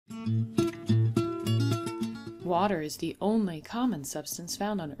Water is the only common substance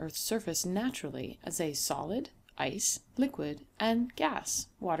found on Earth's surface naturally as a solid, ice, liquid, and gas,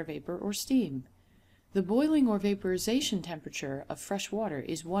 water vapor, or steam. The boiling or vaporization temperature of fresh water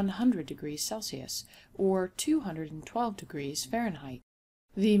is 100 degrees Celsius, or 212 degrees Fahrenheit.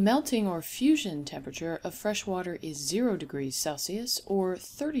 The melting or fusion temperature of fresh water is 0 degrees Celsius, or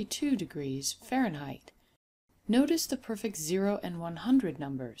 32 degrees Fahrenheit. Notice the perfect 0 and 100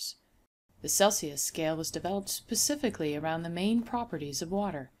 numbers. The Celsius scale was developed specifically around the main properties of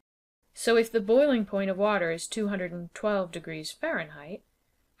water. So if the boiling point of water is 212 degrees Fahrenheit,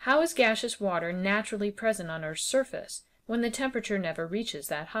 how is gaseous water naturally present on Earth's surface when the temperature never reaches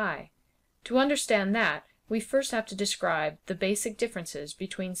that high? To understand that, we first have to describe the basic differences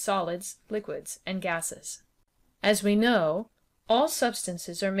between solids, liquids, and gases. As we know, all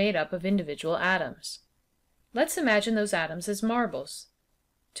substances are made up of individual atoms. Let's imagine those atoms as marbles.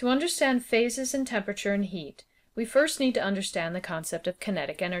 To understand phases in temperature and heat, we first need to understand the concept of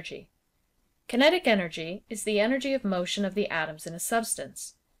kinetic energy. Kinetic energy is the energy of motion of the atoms in a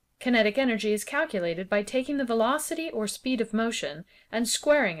substance. Kinetic energy is calculated by taking the velocity or speed of motion and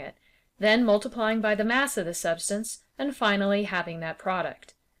squaring it, then multiplying by the mass of the substance, and finally having that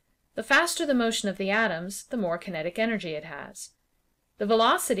product. The faster the motion of the atoms, the more kinetic energy it has. The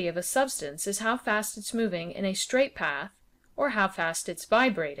velocity of a substance is how fast it's moving in a straight path, or how fast it's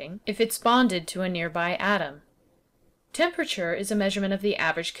vibrating if it's bonded to a nearby atom. Temperature is a measurement of the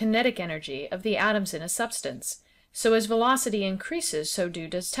average kinetic energy of the atoms in a substance, so as velocity increases, so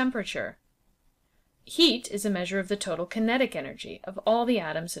does temperature. Heat is a measure of the total kinetic energy of all the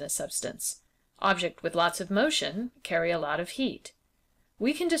atoms in a substance. Objects with lots of motion carry a lot of heat.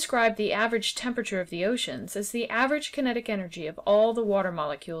 We can describe the average temperature of the oceans as the average kinetic energy of all the water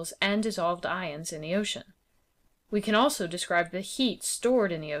molecules and dissolved ions in the ocean. We can also describe the heat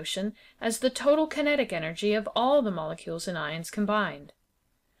stored in the ocean as the total kinetic energy of all the molecules and ions combined.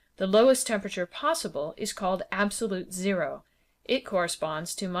 The lowest temperature possible is called absolute zero. It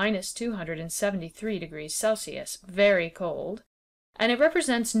corresponds to minus 273 degrees Celsius, very cold, and it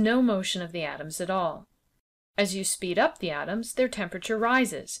represents no motion of the atoms at all. As you speed up the atoms, their temperature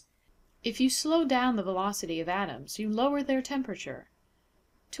rises. If you slow down the velocity of atoms, you lower their temperature.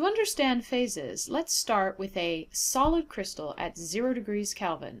 To understand phases, let's start with a solid crystal at 0 degrees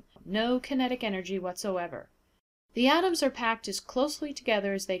Kelvin, no kinetic energy whatsoever. The atoms are packed as closely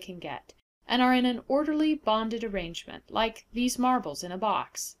together as they can get, and are in an orderly bonded arrangement, like these marbles in a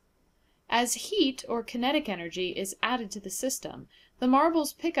box. As heat or kinetic energy is added to the system, the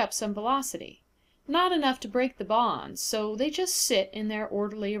marbles pick up some velocity. Not enough to break the bonds, so they just sit in their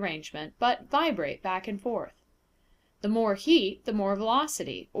orderly arrangement, but vibrate back and forth. The more heat, the more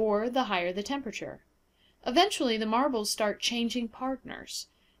velocity, or the higher the temperature. Eventually, the marbles start changing partners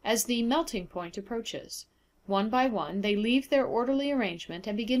as the melting point approaches. One by one, they leave their orderly arrangement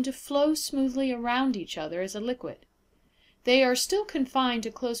and begin to flow smoothly around each other as a liquid. They are still confined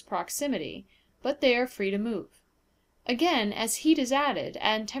to close proximity, but they are free to move. Again, as heat is added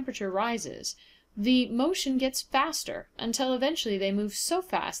and temperature rises, the motion gets faster until eventually they move so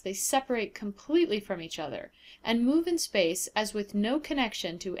fast they separate completely from each other and move in space as with no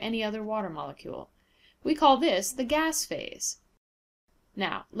connection to any other water molecule. We call this the gas phase.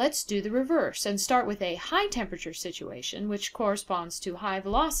 Now, let's do the reverse and start with a high temperature situation, which corresponds to high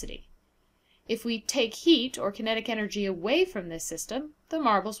velocity. If we take heat or kinetic energy away from this system, the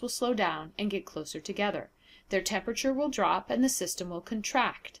marbles will slow down and get closer together. Their temperature will drop and the system will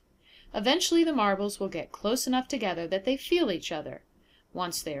contract. Eventually, the marbles will get close enough together that they feel each other.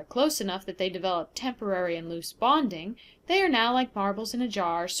 Once they are close enough that they develop temporary and loose bonding, they are now like marbles in a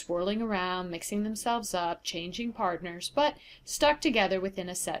jar, swirling around, mixing themselves up, changing partners, but stuck together within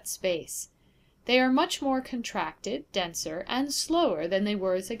a set space. They are much more contracted, denser, and slower than they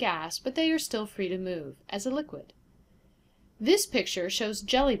were as a gas, but they are still free to move, as a liquid. This picture shows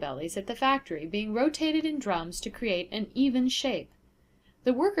jelly bellies at the factory being rotated in drums to create an even shape.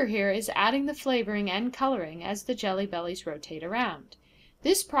 The worker here is adding the flavoring and coloring as the jelly bellies rotate around.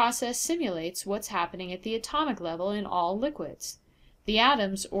 This process simulates what's happening at the atomic level in all liquids. The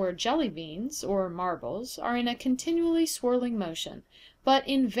atoms, or jelly beans, or marbles, are in a continually swirling motion, but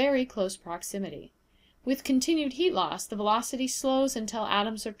in very close proximity. With continued heat loss, the velocity slows until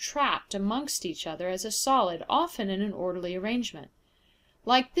atoms are trapped amongst each other as a solid, often in an orderly arrangement.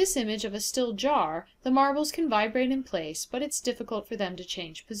 Like this image of a still jar, the marbles can vibrate in place, but it's difficult for them to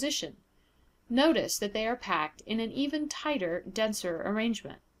change position. Notice that they are packed in an even tighter, denser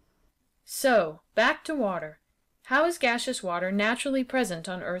arrangement. So, back to water. How is gaseous water naturally present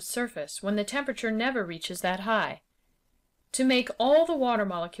on Earth's surface when the temperature never reaches that high? To make all the water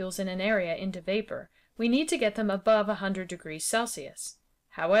molecules in an area into vapor, We need to get them above 100 degrees Celsius.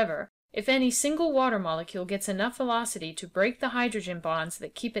 However, if any single water molecule gets enough velocity to break the hydrogen bonds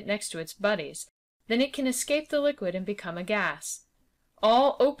that keep it next to its buddies, then it can escape the liquid and become a gas.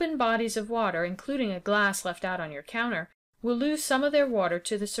 All open bodies of water, including a glass left out on your counter, will lose some of their water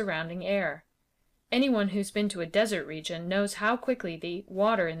to the surrounding air. Anyone who's been to a desert region knows how quickly the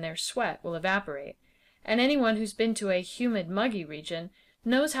water in their sweat will evaporate, and anyone who's been to a humid, muggy region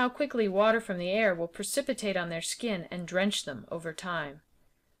knows how quickly water from the air will precipitate on their skin and drench them over time.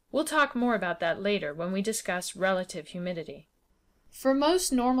 We'll talk more about that later when we discuss relative humidity. For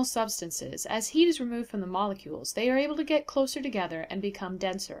most normal substances, as heat is removed from the molecules, they are able to get closer together and become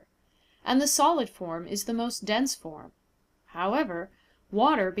denser, and the solid form is the most dense form. However,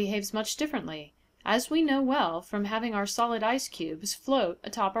 water behaves much differently, as we know well from having our solid ice cubes float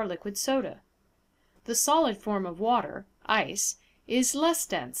atop our liquid soda. The solid form of water, ice, is less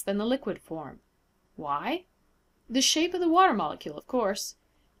dense than the liquid form. Why? The shape of the water molecule, of course.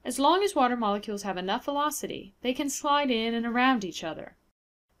 As long as water molecules have enough velocity, they can slide in and around each other.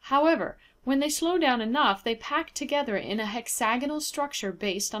 However, when they slow down enough, they pack together in a hexagonal structure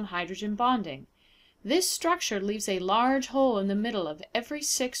based on hydrogen bonding. This structure leaves a large hole in the middle of every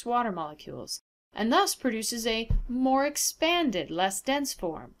 6 water molecules, and thus produces a more expanded, less dense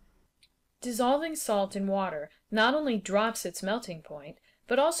form. Dissolving salt in water not only drops its melting point,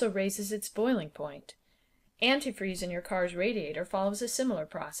 but also raises its boiling point. Antifreeze in your car's radiator follows a similar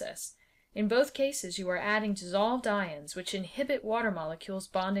process. In both cases, you are adding dissolved ions which inhibit water molecules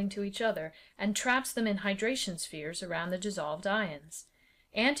bonding to each other and traps them in hydration spheres around the dissolved ions.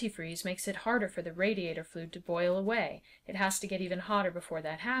 Antifreeze makes it harder for the radiator fluid to boil away. It has to get even hotter before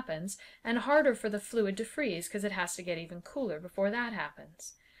that happens, and harder for the fluid to freeze because it has to get even cooler before that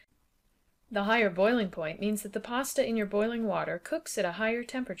happens. The higher boiling point means that the pasta in your boiling water cooks at a higher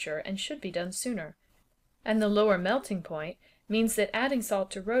temperature and should be done sooner. And the lower melting point means that adding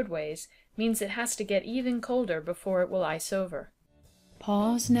salt to roadways means it has to get even colder before it will ice over.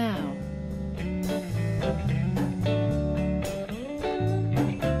 Pause now.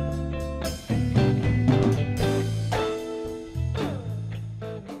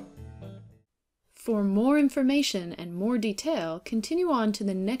 For more information and more detail, continue on to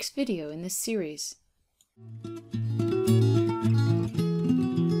the next video in this series.